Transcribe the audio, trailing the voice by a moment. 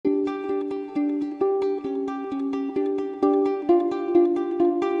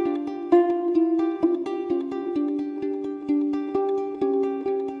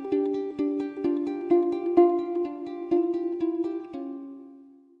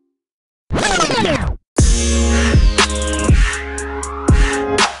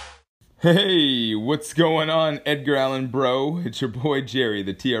Hey, what's going on, Edgar Allan Bro? It's your boy Jerry,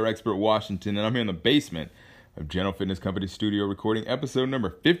 the TR Expert Washington, and I'm here in the basement of General Fitness Company Studio recording episode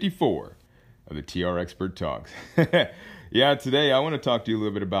number 54 of the TR Expert Talks. Yeah, today I want to talk to you a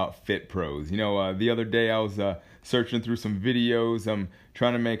little bit about Fit Pros. The other day I was searching through some videos. I'm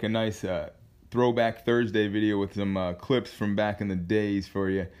trying to make a nice Throwback Thursday video with some clips from back in the days for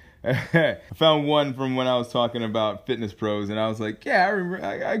you. I found one from when I was talking about fitness pros, and I was like, yeah,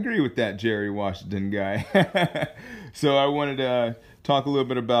 I agree with that Jerry Washington guy. So I wanted to talk a little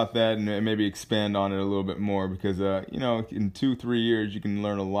bit about that and maybe expand on it a little bit more because, in 2-3 years you can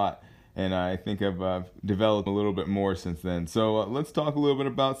learn a lot. And I think I've developed a little bit more since then. So let's talk a little bit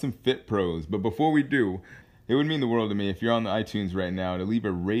about some Fit Pros. But before we do, it would mean the world to me if you're on the iTunes right now to leave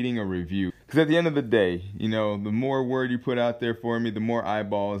a rating or review. Because at the end of the day, the more word you put out there for me, the more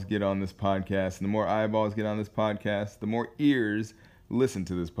eyeballs get on this podcast. And the more eyeballs get on this podcast, the more ears listen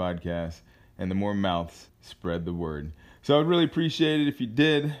to this podcast. And the more mouths spread the word. So I'd really appreciate it if you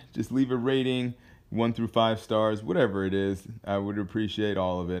did. Just leave a rating, 1 through 5 stars, whatever it is. I would appreciate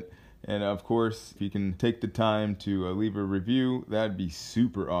all of it. And of course, if you can take the time to leave a review, that'd be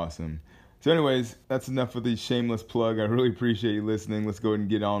super awesome. So anyways, that's enough of the shameless plug. I really appreciate you listening. Let's go ahead and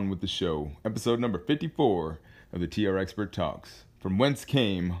get on with the show. Episode number 54 of the TR Expert Talks. From whence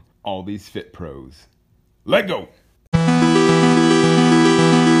came all these Fit Pros. Let go!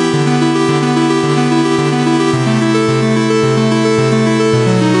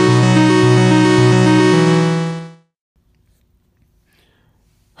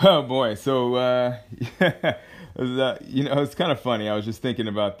 Oh boy, so it's kind of funny. I was just thinking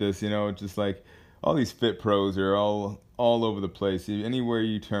about this, just like all these Fit Pros are all over the place. Anywhere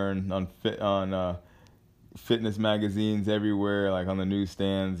you turn on fitness magazines, everywhere, like on the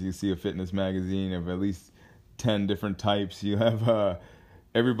newsstands, you see a fitness magazine of at least 10 different types. You have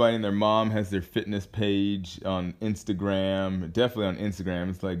everybody and their mom has their fitness page on Instagram. Definitely on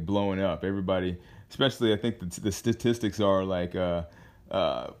Instagram, it's like blowing up. Everybody, especially I think the statistics are like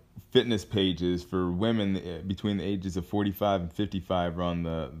fitness pages for women between the ages of 45 and 55 are on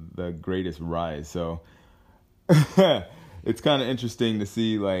the greatest rise. So it's kind of interesting to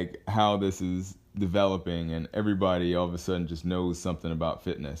see like how this is developing and everybody all of a sudden just knows something about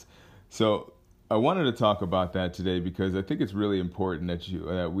fitness. So I wanted to talk about that today because I think it's really important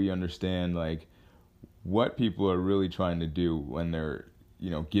that we understand like what people are really trying to do when they're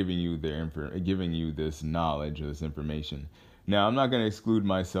giving you this knowledge or this information. Now, I'm not going to exclude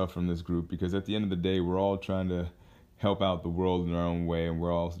myself from this group because at the end of the day, we're all trying to help out the world in our own way, and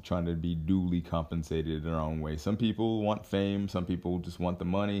we're all trying to be duly compensated in our own way. Some people want fame. Some people just want the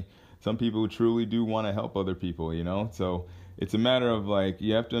money. Some people truly do want to help other people, So it's a matter of, like,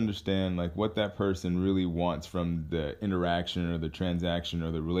 you have to understand, like, what that person really wants from the interaction or the transaction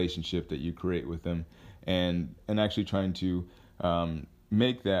or the relationship that you create with them and actually trying to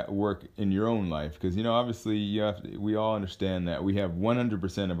make that work in your own life because obviously we all understand that we have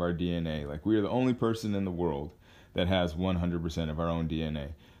 100% of our DNA. Like we are the only person in the world that has 100% of our own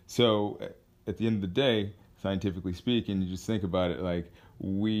DNA. So at the end of the day, scientifically speaking, you just think about it like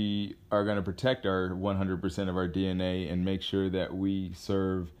we are going to protect our 100% of our DNA and make sure that we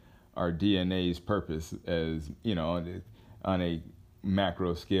serve our DNA's purpose as on a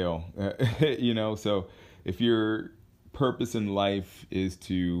macro scale. So if you're purpose in life is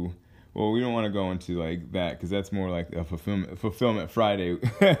to, well, we don't want to go into like that because that's more like a fulfillment Friday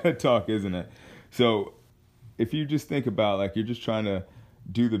talk, isn't it? So if you just think about like you're just trying to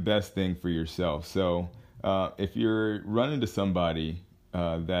do the best thing for yourself. So if you're running to somebody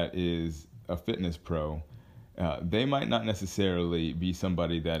that is a fitness pro, they might not necessarily be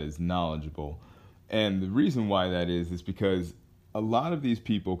somebody that is knowledgeable. And the reason why that is because a lot of these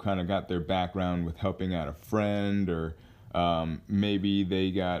people kind of got their background with helping out a friend or maybe they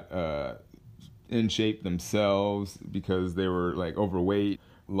got in shape themselves because they were like overweight,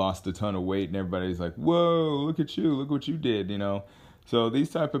 lost a ton of weight, and everybody's like, whoa, look at you, look what you did, So these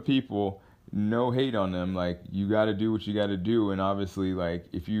type of people, no hate on them. Like you got to do what you got to do. And obviously like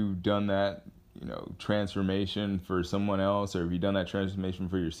if you've done that, transformation for someone else or if you've done that transformation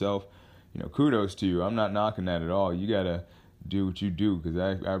for yourself, kudos to you. I'm not knocking that at all. You got to do what you do because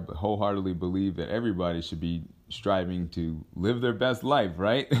I wholeheartedly believe that everybody should be striving to live their best life,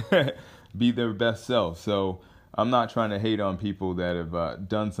 right? Be their best self. So I'm not trying to hate on people that have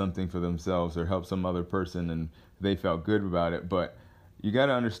done something for themselves or helped some other person and they felt good about it. But you got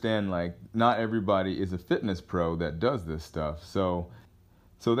to understand, like, not everybody is a fitness pro that does this stuff. So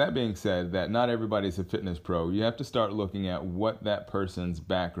that being said, that not everybody is a fitness pro, you have to start looking at what that person's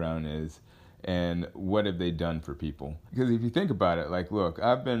background is and what have they done for people? Because if you think about it, like, look,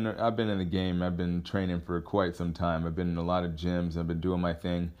 I've been in the game. I've been training for quite some time. I've been in a lot of gyms. I've been doing my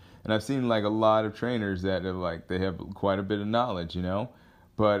thing, and I've seen like a lot of trainers that are like they have quite a bit of knowledge,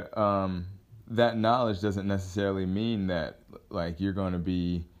 but that knowledge doesn't necessarily mean that like you're going to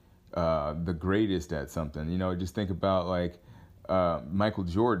be the greatest at something. Just think about like Michael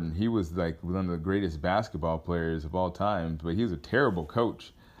Jordan. He was like one of the greatest basketball players of all time, but he was a terrible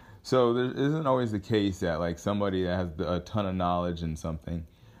coach. So there isn't always the case that like somebody that has a ton of knowledge in something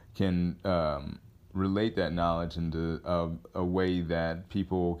can relate that knowledge into a way that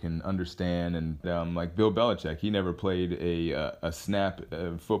people can understand. And like Bill Belichick, he never played a snap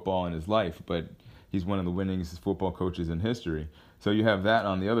of football in his life, but he's one of the winningest football coaches in history. So you have that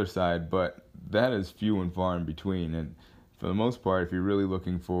on the other side, but that is few and far in between. And for the most part, if you're really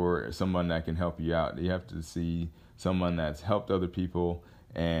looking for someone that can help you out, you have to see someone that's helped other people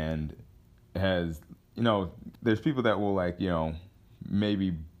and has, there's people that will like,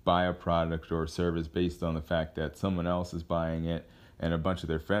 maybe buy a product or a service based on the fact that someone else is buying it and a bunch of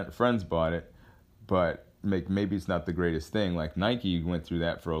their friends bought it, but maybe it's not the greatest thing. Like Nike went through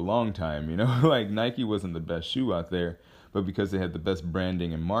that for a long time, like Nike wasn't the best shoe out there, but because they had the best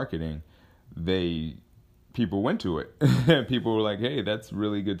branding and marketing, people went to it. People were like, hey, that's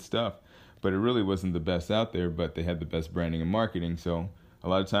really good stuff. But it really wasn't the best out there, but they had the best branding and marketing. So a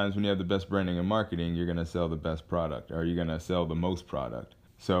lot of times when you have the best branding and marketing, you're going to sell the best product, or you're going to sell the most product.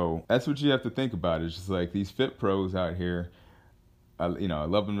 So that's what you have to think about. It's just like these fit pros out here, I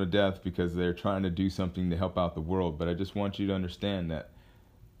love them to death because they're trying to do something to help out the world. But I just want you to understand that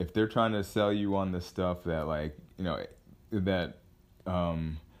if they're trying to sell you on this stuff that like, that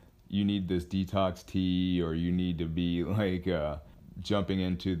you need this detox tea, or you need to be like jumping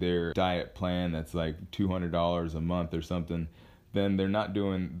into their diet plan that's like $200 a month or something, then they're not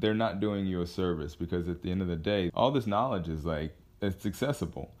doing you a service, because at the end of the day, all this knowledge is like, it's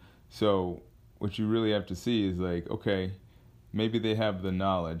accessible. So what you really have to see is like, okay, maybe they have the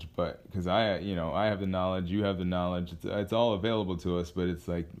knowledge, but because I have the knowledge, you have the knowledge, it's all available to us, but it's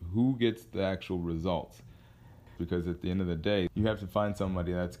like, who gets the actual results? Because at the end of the day, you have to find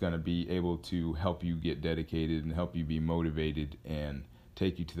somebody that's going to be able to help you get dedicated and help you be motivated and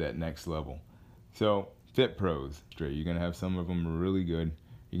take you to that next level. So fit pros, you're going to have some of them really good.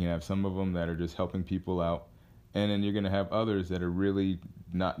 You're going to have some of them that are just helping people out. And then you're going to have others that are really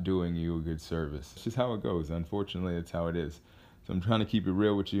not doing you a good service. It's just how it goes. Unfortunately, it's how it is. So I'm trying to keep it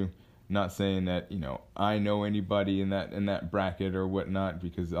real with you. Not saying that, I know anybody in that bracket or whatnot,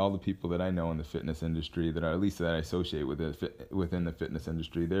 because all the people that I know in the fitness industry that I associate with within the fitness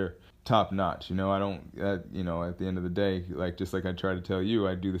industry, they're top notch. I don't, at the end of the day, like, just like I try to tell you,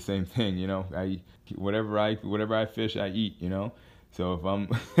 I do the same thing. Whatever I fish, I eat. So if I'm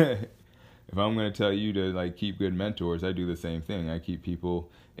if I'm going to tell you to like keep good mentors, I do the same thing. I keep people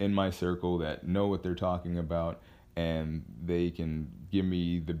in my circle that know what they're talking about, and they can give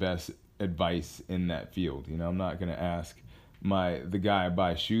me the best advice in that field. I'm not going to ask the guy I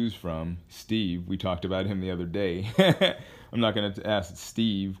buy shoes from, Steve, we talked about him the other day. I'm not going to ask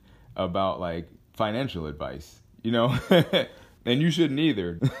Steve about like financial advice, and you shouldn't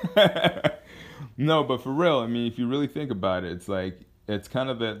either. No, but for real, I mean, if you really think about it, it's like, it's kind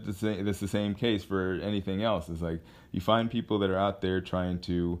of the same case for anything else. It's like you find people that are out there trying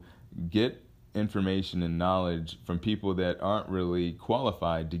to get information and knowledge from people that aren't really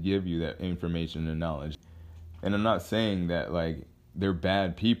qualified to give you that information and knowledge. And I'm not saying that like they're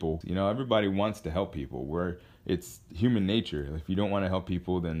bad people. Everybody wants to help people. It's human nature. If you don't want to help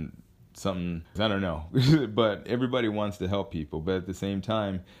people, then something, I don't know. But everybody wants to help people. But at the same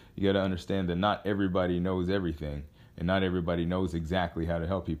time, you got to understand that not everybody knows everything, and not everybody knows exactly how to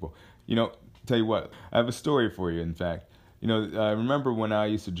help people. Tell you what, I have a story for you, in fact. I remember when I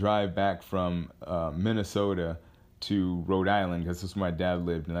used to drive back from Minnesota to Rhode Island, because this is where my dad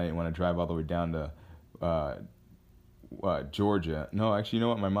lived, and I didn't want to drive all the way down to Georgia. No, actually, you know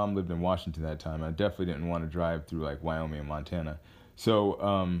what? My mom lived in Washington at that time. I definitely didn't want to drive through like Wyoming and Montana. So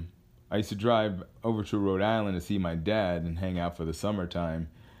I used to drive over to Rhode Island to see my dad and hang out for the summertime.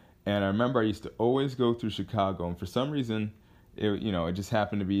 And I remember I used to always go through Chicago, and for some reason, it just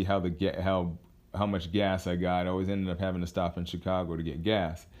happened to be how much gas I got. I always ended up having to stop in Chicago to get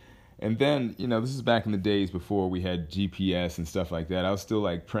gas. And then, this is back in the days before we had GPS and stuff like that. I was still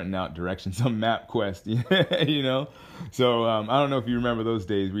like printing out directions on MapQuest, So I don't know if you remember those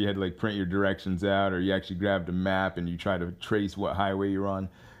days where you had to like print your directions out, or you actually grabbed a map and you try to trace what highway you're on.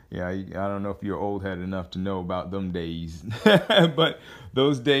 Yeah, I don't know if you're old head enough to know about them days, but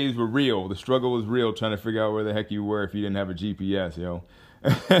those days were real. The struggle was real, trying to figure out where the heck you were if you didn't have a GPS, yo.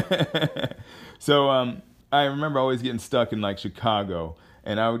 So I remember always getting stuck in like Chicago,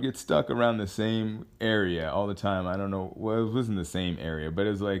 and I would get stuck around the same area all the time. I don't know, well, it wasn't the same area, but it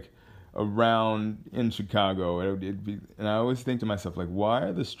was like around in Chicago. And I always think to myself, like, why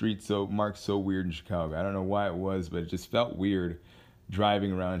are the streets so marked so weird in Chicago? I don't know why it was, but it just felt weird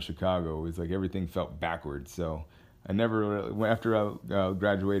driving around Chicago. It was like everything felt backwards. So I never, after I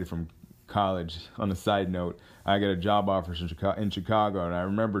graduated from college, on a side note, I got a job offer in Chicago, and I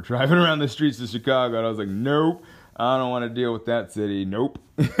remember driving around the streets of Chicago, and I was like, nope, I don't want to deal with that city. Nope.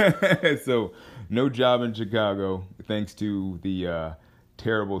 So no job in Chicago, thanks to the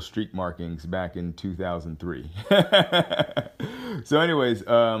terrible street markings back in 2003. So anyways,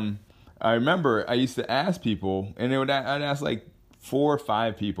 I remember I used to ask people, and I'd ask like 4 or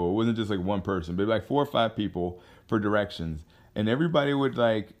 5 people. It wasn't just like one person, but like 4 or 5 people for directions. And everybody would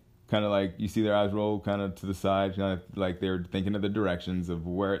like, kind of like, you see their eyes roll kind of to the side, kind of like they were thinking of the directions of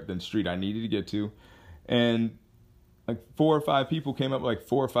where the street I needed to get to. And like 4 or 5 people came up with like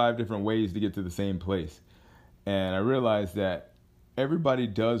 4 or 5 different ways to get to the same place. And I realized that everybody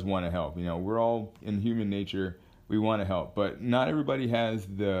does want to help. You know, we're all in human nature. We want to help, but not everybody has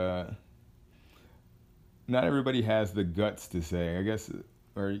the guts to say, I guess,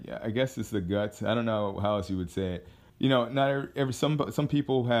 or I guess it's the guts. I don't know how else you would say it. You know, not every some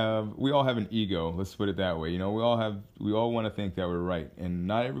people have. We all have an ego. Let's put it that way. You know, we all want to think that we're right, and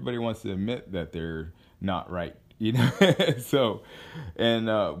not everybody wants to admit that they're not right. You know, so,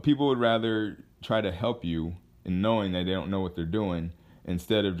 and people would rather try to help you in knowing that they don't know what they're doing,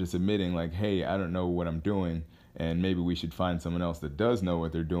 instead of just admitting like, hey, I don't know what I'm doing, and maybe we should find someone else that does know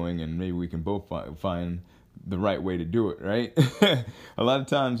what they're doing, and maybe we can both find the right way to do it, right? A lot of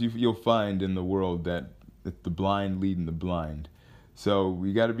times you'll find in the world that it's the blind leading the blind. So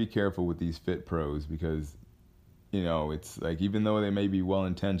we got to be careful with these fit pros, because, you know, it's like, even though they may be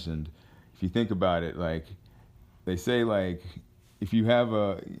well-intentioned, if you think about it, like they say, like, if you have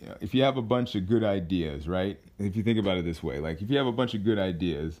a bunch of good ideas, right? If you think about it this way, like if you have a bunch of good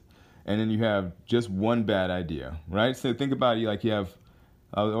ideas and then you have just one bad idea, right? So think about it, like I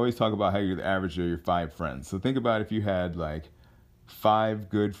always talk about how you're the average of your 5 friends. So think about if you had like 5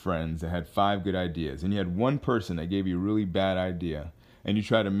 good friends that had 5 good ideas, and you had one person that gave you a really bad idea, and you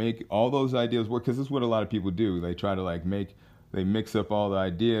try to make all those ideas work, because this is what a lot of people do. They try to like they mix up all the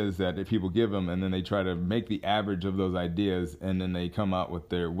ideas that people give them, and then they try to make the average of those ideas, and then they come out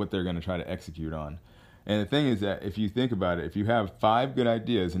with what they're going to try to execute on. And the thing is that if you think about it, if you have 5 good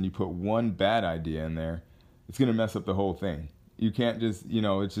ideas and you put one bad idea in there, it's going to mess up the whole thing. You can't just, you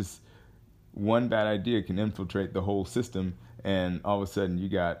know, it's just one bad idea can infiltrate the whole system, and all of a sudden you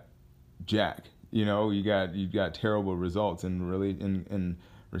got jack. You know, you got terrible results, and really in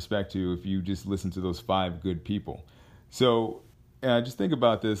respect to if you just listen to those 5 good people. So just think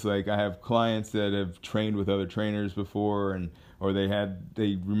about this. Like, I have clients that have trained with other trainers before, or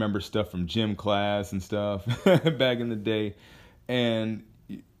they remember stuff from gym class and stuff back in the day,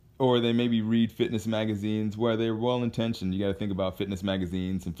 or they maybe read fitness magazines where they're well-intentioned. You got to think about fitness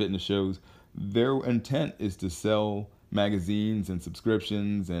magazines and fitness shows. Their intent is to sell magazines and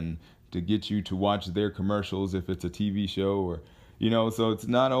subscriptions and to get you to watch their commercials if it's a TV show, or, you know, so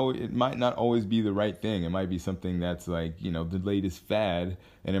it might not always be the right thing. It might be something that's like, you know, the latest fad,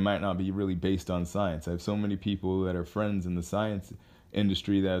 and it might not be really based on science. I have so many people that are friends in the science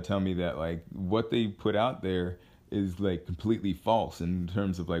industry that tell me that like what they put out there is like completely false in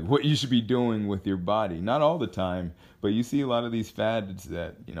terms of like what you should be doing with your body. Not all the time, but you see a lot of these fads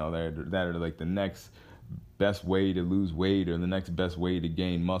that, you know, that are like the next best way to lose weight, or the next best way to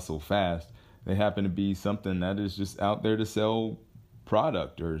gain muscle fast. They happen to be something that is just out there to sell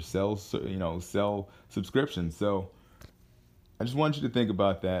product or sell subscriptions. So I just want you to think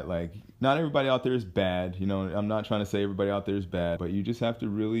about that. Like, not everybody out there is bad. You know, I'm not trying to say everybody out there is bad, but you just have to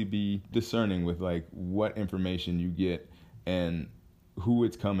really be discerning with like what information you get and who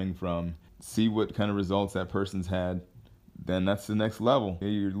it's coming from. See what kind of results that person's had. Then that's the next level.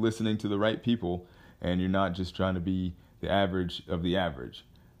 You're listening to the right people, and you're not just trying to be the average of the average,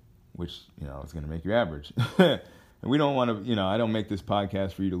 which, you know, is going to make you average. And we don't want to, you know, I don't make this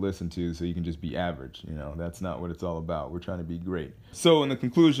podcast for you to listen to so you can just be average. You know, that's not what it's all about. We're trying to be great. So in the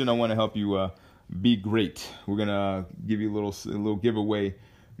conclusion, I want to help you be great. We're going to give you a little giveaway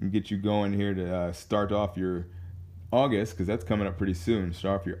and get you going here to start off your August, because that's coming up pretty soon.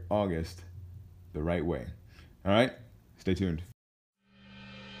 Start off your August the right way. All right? Stay tuned.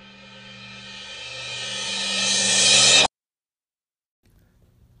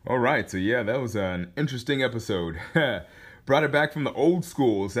 All right, so yeah, that was an interesting episode. Brought it back from the old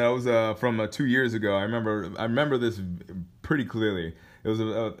schools. That was from 2 years ago. I remember this pretty clearly. It was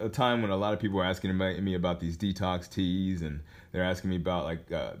a time when a lot of people were asking me about these detox teas, and they're asking me about like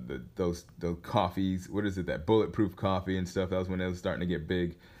those coffees. What is it? That bulletproof coffee and stuff. That was when it was starting to get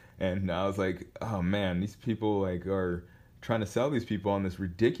big, and I was like, oh man, these people like are trying to sell these people on this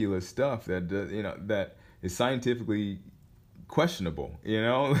ridiculous stuff that that is scientifically questionable,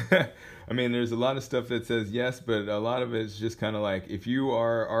 I mean, there's a lot of stuff that says yes, but a lot of it's just kind of like if you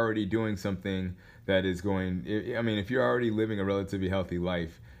are already doing something that is going, I mean, if you're already living a relatively healthy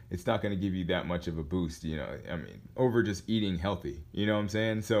life, it's not going to give you that much of a boost, I mean, over just eating healthy, you know what I'm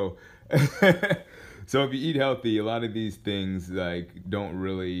saying? So so if you eat healthy, a lot of these things like don't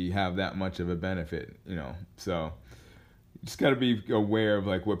really have that much of a benefit, so just got to be aware of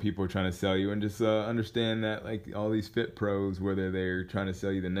like what people are trying to sell you, and just understand that like all these fit pros, whether they're trying to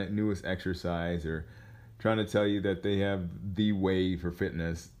sell you the newest exercise or trying to tell you that they have the way for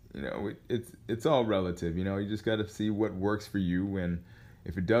fitness, it's all relative. You just got to see what works for you, and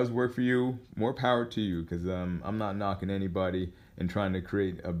if it does work for you, more power to you, because I'm not knocking anybody and trying to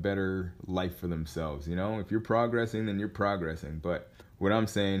create a better life for themselves. If you're progressing, then you're progressing. But what I'm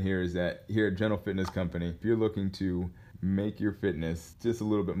saying here is that here at Gentle Fitness Company, if you're looking to make your fitness just a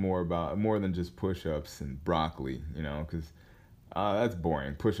little bit more than just push-ups and broccoli, because that's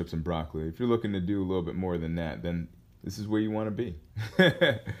boring, push-ups and broccoli. If you're looking to do a little bit more than that, then this is where you want to be.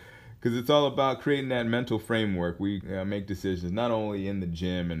 Because it's all about creating that mental framework. We make decisions not only in the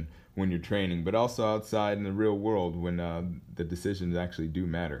gym and when you're training, but also outside in the real world when the decisions actually do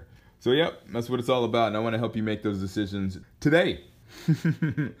matter. So yep, that's what it's all about, and I want to help you make those decisions today.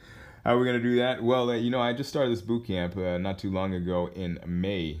 How are we going to do that? Well, I just started this boot camp not too long ago in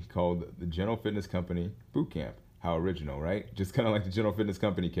May called the Gentle Fitness Company Boot Camp. How original, right? Just kind of like the Gentle Fitness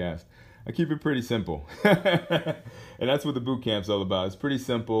Company cast. I keep it pretty simple. And that's what the boot camp's all about. It's pretty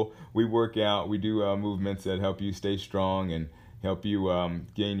simple. We work out. We do movements that help you stay strong and help you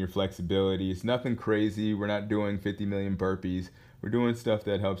gain your flexibility. It's nothing crazy. We're not doing 50 million burpees. We're doing stuff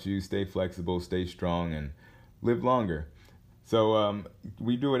that helps you stay flexible, stay strong, and live longer. So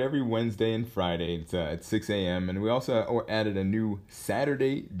we do it every Wednesday and Friday. It's at 6 a.m. And we also added a new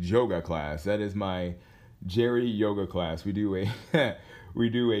Saturday yoga class. That is my Jerry yoga class. We do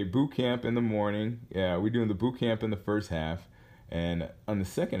a boot camp in the morning. Yeah, we're doing the boot camp in the first half. And on the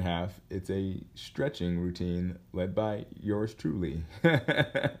second half, it's a stretching routine led by yours truly.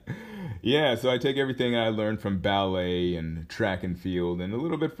 Yeah, so I take everything I learned from ballet and track and field and a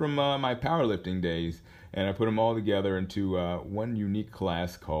little bit from my powerlifting days, and I put them all together into one unique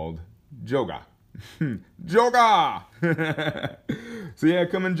class called Joga. Joga! So yeah,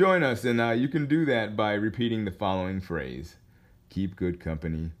 come and join us, and you can do that by repeating the following phrase: keep good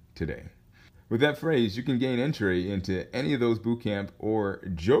company today. With that phrase, you can gain entry into any of those bootcamp or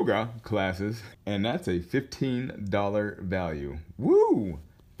Joga classes, and that's a $15 value. Woo!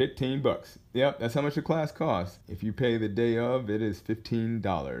 $15. Yep, that's how much a class costs. If you pay the day of, it is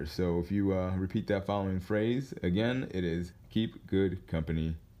 $15. So if you repeat that following phrase, again, it is keep good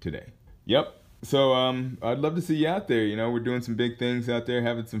company today. Yep. So I'd love to see you out there. We're doing some big things out there,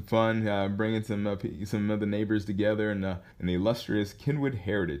 having some fun, bringing some of the neighbors together in the illustrious Kenwood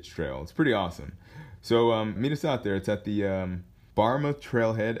Heritage Trail. It's pretty awesome. So meet us out there. It's at the Barmouth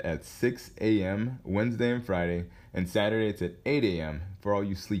Trailhead at 6 a.m. Wednesday and Friday, and Saturday it's at 8 a.m. for all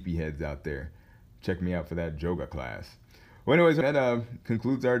you sleepyheads out there. Check me out for that yoga class. Well, anyways, that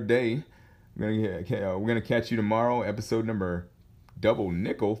concludes our day. We're gonna catch you tomorrow, episode number double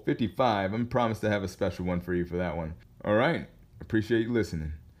nickel 55. I'm promised to have a special one for you for that one. All right. Appreciate you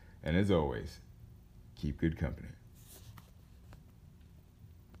listening. And as always, keep good company.